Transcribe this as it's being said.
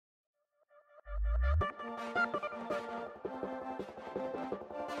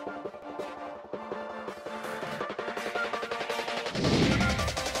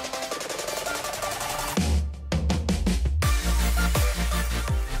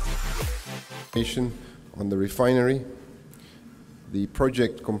On the refinery. The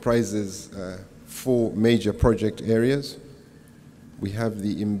project comprises 4 major project areas. We have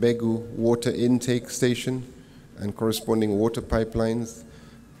the Mbegu water intake station and corresponding water pipelines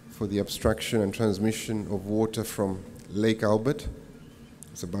for the abstraction and transmission of water from Lake Albert.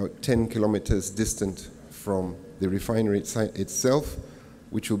 It's about 10 kilometers distant from the refinery site itself,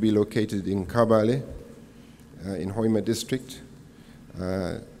 which will be located in Kabaale, in Hoima district.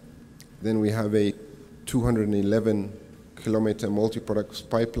 Then we have a 211-kilometer multi-products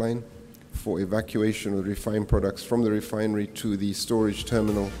pipeline for evacuation of refined products from the refinery to the storage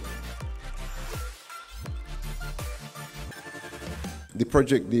terminal. The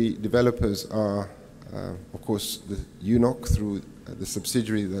project developers are, of course, the UNOC through the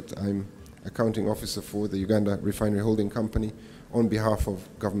subsidiary that I'm accounting officer for, the Uganda Refinery Holding Company, on behalf of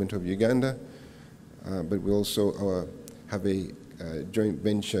Government of Uganda. But we also have a joint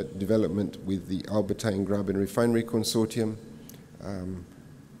venture development with the Albertine Graben Refinery Consortium,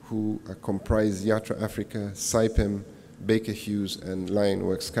 who comprise Yatra Africa, Saipem, Baker Hughes, and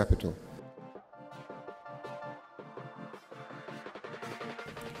Lionworks Capital.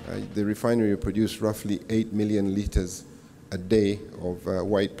 The refinery will produce roughly 8 million liters a day of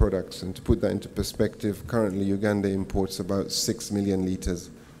white products, and to put that into perspective, currently Uganda imports about 6 million liters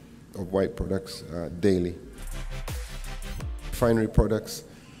of white products daily. Refinery products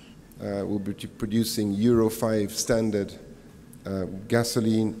will be producing Euro 5 standard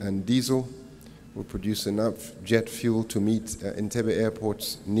gasoline and diesel. Will produce enough jet fuel to meet Entebbe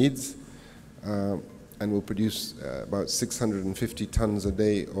Airport's needs, and will produce about 650 tons a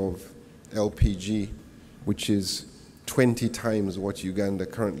day of LPG, which is 20 times what Uganda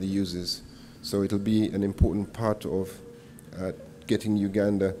currently uses. So it'll be an important part of getting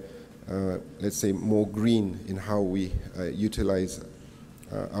Uganda, let's say, more green in how we utilize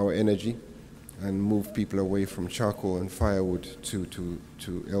our energy and move people away from charcoal and firewood to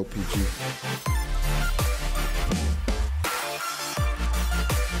LPG.